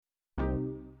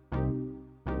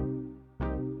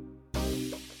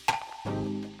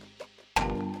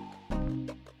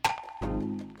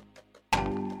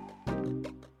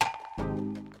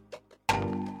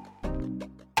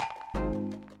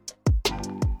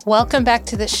Welcome back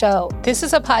to the show. This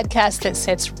is a podcast that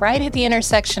sits right at the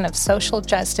intersection of social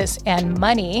justice and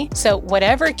money. So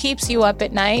whatever keeps you up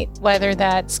at night, whether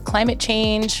that's climate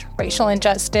change, racial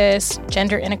injustice,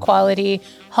 gender inequality,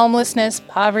 homelessness,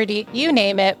 poverty, you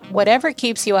name it, whatever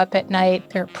keeps you up at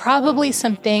night, there are probably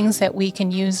some things that we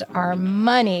can use our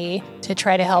money to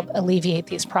try to help alleviate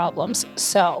these problems.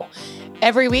 So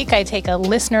every week I take a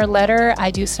listener letter, I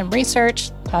do some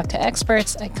research, talk to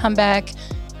experts, I come back,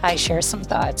 I share some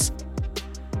thoughts.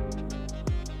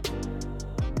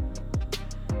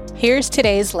 Here's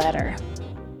today's letter.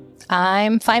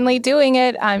 I'm finally doing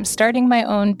it. I'm starting my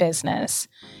own business.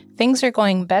 Things are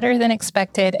going better than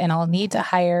expected, and I'll need to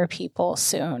hire people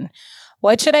soon.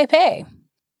 What should I pay?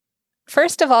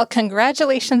 First of all,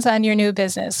 congratulations on your new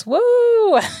business.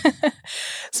 Woo!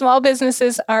 Small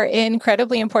businesses are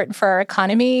incredibly important for our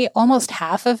economy. Almost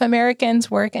half of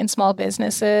Americans work in small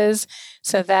businesses.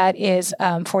 So that is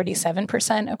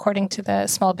 47%, according to the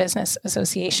Small Business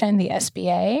Association, the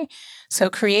SBA. So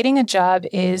creating a job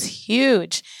is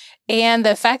huge. And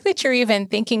the fact that you're even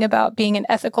thinking about being an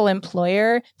ethical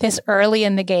employer this early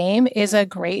in the game is a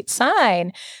great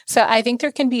sign. So I think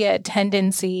there can be a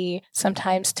tendency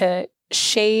sometimes to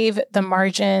shave the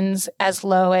margins as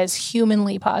low as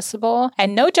humanly possible.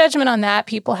 And no judgment on that.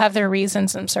 People have their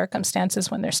reasons and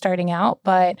circumstances when they're starting out.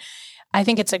 But I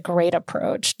think it's a great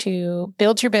approach to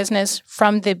build your business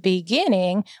from the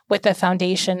beginning with the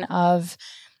foundation of,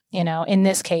 in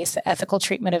this case, the ethical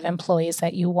treatment of employees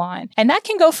that you want. And that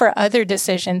can go for other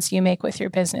decisions you make with your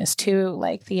business too,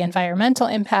 like the environmental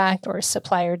impact or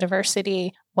supplier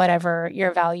diversity, whatever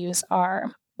your values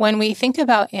are. When we think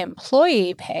about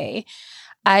employee pay,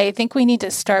 I think we need to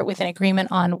start with an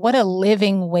agreement on what a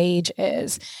living wage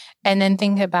is, and then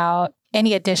think about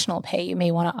any additional pay you may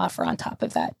want to offer on top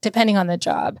of that, depending on the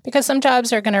job. Because some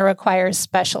jobs are going to require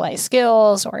specialized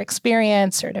skills or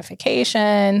experience,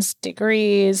 certifications,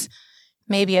 degrees,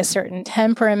 maybe a certain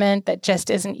temperament that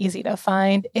just isn't easy to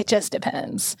find. It just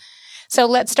depends. So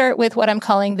let's start with what I'm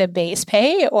calling the base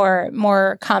pay, or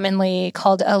more commonly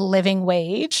called a living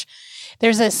wage.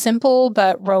 There's a simple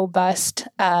but robust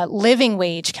living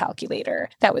wage calculator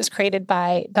that was created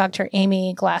by Dr.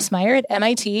 Amy Glassmeyer at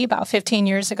MIT about 15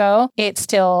 years ago. It's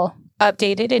still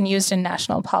updated and used in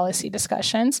national policy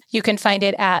discussions. You can find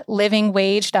it at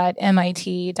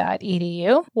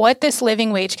livingwage.mit.edu. What this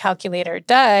living wage calculator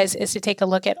does is to take a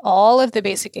look at all of the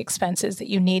basic expenses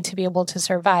that you need to be able to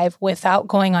survive without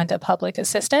going onto public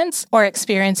assistance or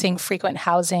experiencing frequent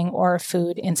housing or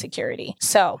food insecurity.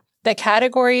 So the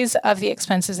categories of the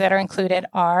expenses that are included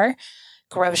are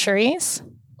groceries,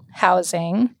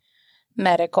 housing,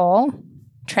 medical,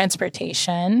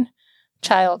 transportation,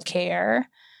 childcare,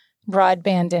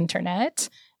 broadband internet,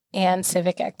 and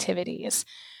civic activities.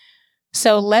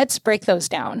 So let's break those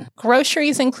down.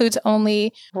 Groceries includes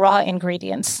only raw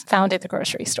ingredients found at the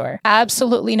grocery store.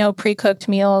 Absolutely no pre-cooked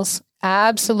meals.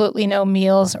 Absolutely no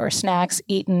meals or snacks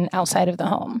eaten outside of the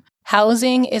home.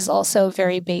 Housing is also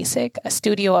very basic. A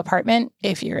studio apartment,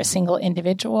 if you're a single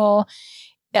individual.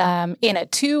 In a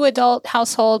 2-adult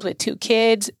household with 2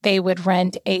 kids, they would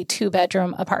rent a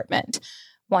 2-bedroom apartment.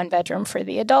 1 bedroom for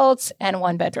the adults and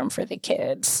 1 bedroom for the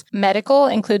kids. Medical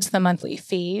includes the monthly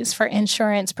fees for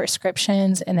insurance,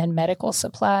 prescriptions, and then medical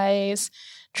supplies.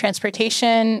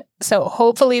 Transportation. So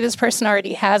hopefully this person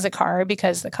already has a car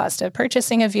because the cost of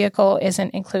purchasing a vehicle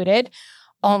isn't included.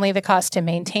 Only the cost to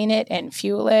maintain it and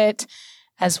fuel it,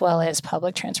 as well as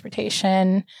public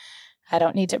transportation. I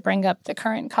don't need to bring up the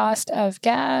current cost of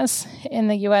gas in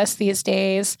the U.S. these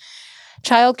days.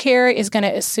 Childcare is going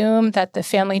to assume that the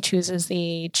family chooses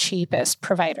the cheapest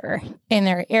provider in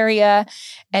their area.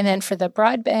 And then for the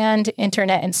broadband,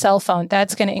 internet, and cell phone,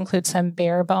 that's going to include some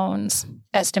bare bones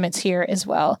estimates here as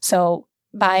well. So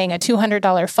buying a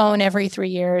 $200 phone every 3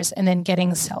 years and then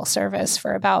getting cell service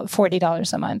for about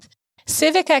 $40 a month.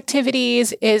 Civic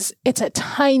activities it's a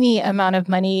tiny amount of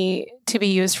money to be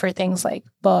used for things like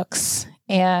books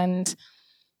and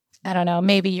I don't know,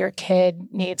 maybe your kid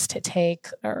needs to take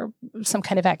or some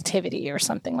kind of activity or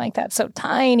something like that. So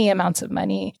tiny amounts of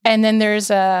money. And then there's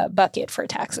a bucket for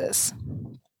taxes.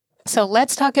 So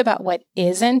let's talk about what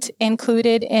isn't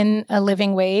included in a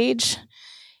living wage.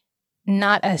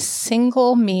 Not a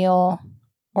single meal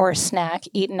or snack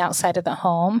eaten outside of the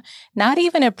home. Not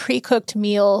even a pre-cooked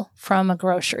meal from a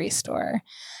grocery store.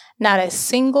 Not a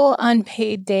single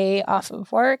unpaid day off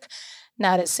of work.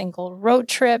 Not a single road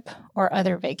trip or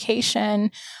other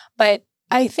vacation. But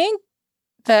I think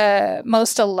the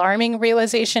most alarming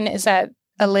realization is that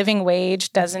a living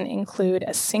wage doesn't include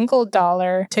a single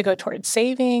dollar to go towards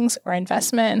savings or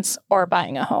investments or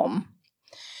buying a home.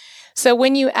 So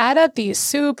when you add up these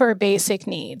super basic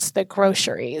needs, the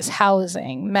groceries,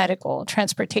 housing, medical,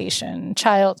 transportation,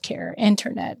 childcare,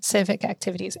 internet, civic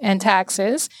activities, and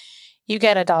taxes, you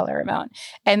get a dollar amount.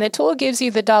 And the tool gives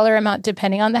you the dollar amount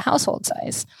depending on the household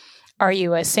size. Are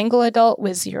you a single adult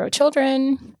with 0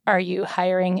 children? Are you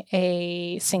hiring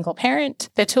a single parent?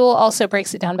 The tool also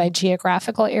breaks it down by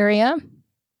geographical area.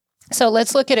 So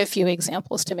let's look at a few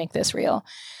examples to make this real.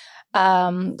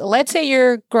 Let's say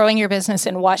you're growing your business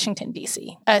in Washington,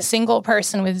 D.C. A single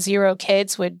person with 0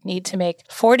 kids would need to make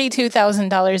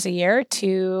 $42,000 a year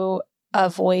to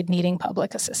avoid needing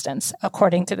public assistance,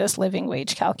 according to this living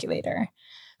wage calculator.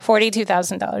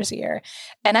 $42,000 a year.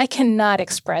 And I cannot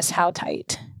express how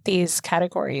tight these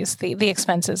categories, the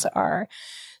expenses are.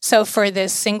 So for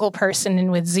this single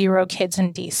person with 0 kids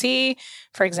in DC,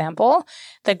 for example,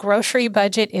 the grocery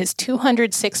budget is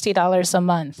 $260 a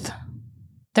month.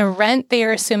 The rent they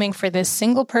are assuming for this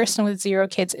single person with 0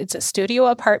 kids, it's a studio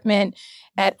apartment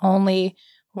at only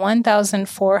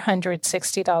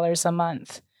 $1,460 a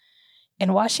month.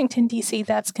 In Washington, D.C.,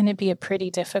 that's going to be a pretty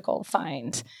difficult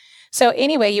find. So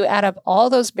anyway, you add up all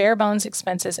those bare bones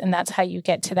expenses, and that's how you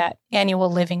get to that annual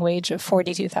living wage of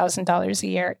 $42,000 a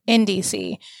year in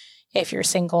D.C. if you're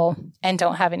single and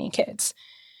don't have any kids.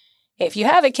 If you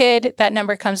have a kid, that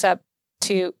number comes up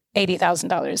to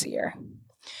 $80,000 a year.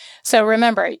 So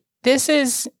remember, this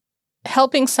is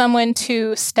helping someone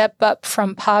to step up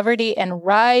from poverty and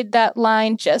ride that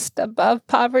line just above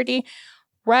poverty,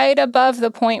 right above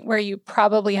the point where you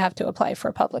probably have to apply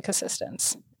for public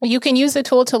assistance. You can use the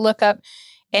tool to look up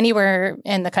anywhere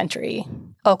in the country.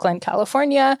 Oakland,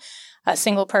 California, a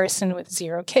single person with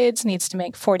 0 kids needs to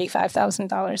make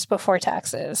 $45,000 before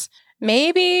taxes.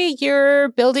 Maybe you're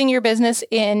building your business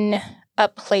in a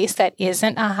place that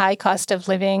isn't a high cost of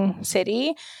living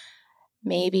city.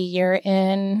 Maybe you're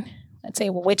in, let's say,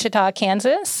 Wichita,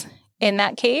 Kansas. In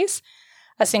that case,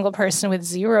 a single person with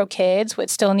 0 kids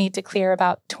would still need to clear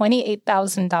about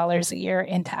 $28,000 a year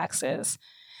in taxes.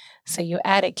 So you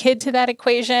add a kid to that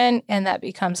equation, and that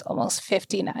becomes almost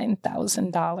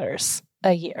 $59,000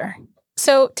 a year.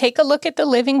 So take a look at the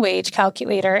living wage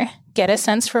calculator, get a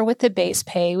sense for what the base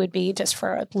pay would be just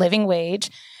for a living wage,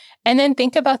 and then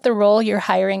think about the role you're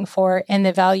hiring for and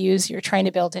the values you're trying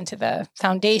to build into the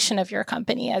foundation of your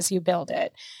company as you build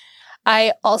it.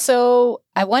 I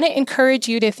want to encourage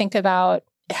you to think about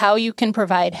how you can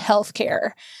provide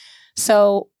healthcare.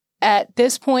 So at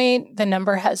this point, the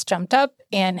number has jumped up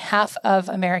and half of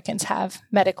Americans have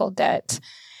medical debt.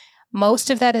 Most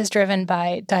of that is driven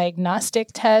by diagnostic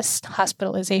tests,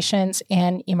 hospitalizations,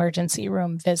 and emergency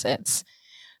room visits.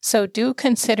 So do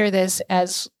consider this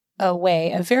as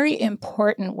a very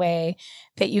important way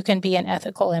that you can be an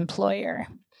ethical employer.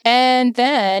 And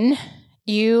then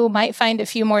you might find a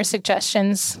few more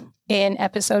suggestions in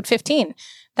episode 15.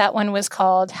 That one was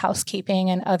called Housekeeping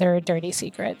and Other Dirty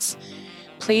Secrets.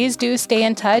 Please do stay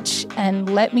in touch and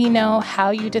let me know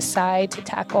how you decide to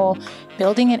tackle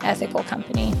building an ethical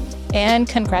company. And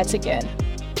congrats again.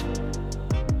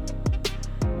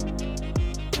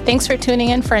 Thanks for tuning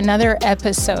in for another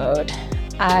episode.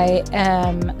 I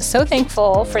am so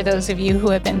thankful for those of you who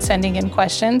have been sending in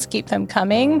questions. Keep them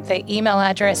coming. The email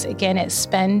address, again, is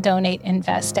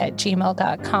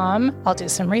spenddonateInvest@gmail.com. I'll do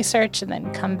some research and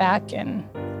then come back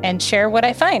and share what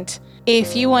I find.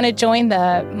 If you want to join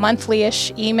the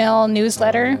monthly-ish email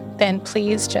newsletter, then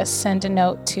please just send a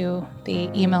note to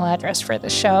the email address for the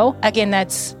show. Again,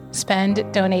 that's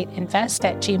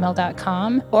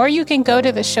spenddonateInvest@gmail.com. Or you can go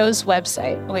to the show's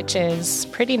website, which is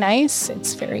pretty nice.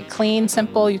 It's very clean,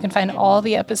 simple. You can find all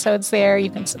the episodes there. You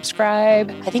can subscribe.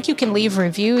 I think you can leave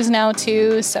reviews now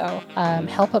too. So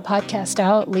help a podcast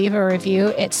out. Leave a review.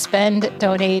 It's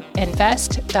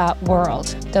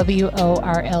spenddonateInvest.world,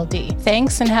 WORLD.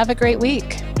 Thanks and have a great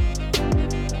week.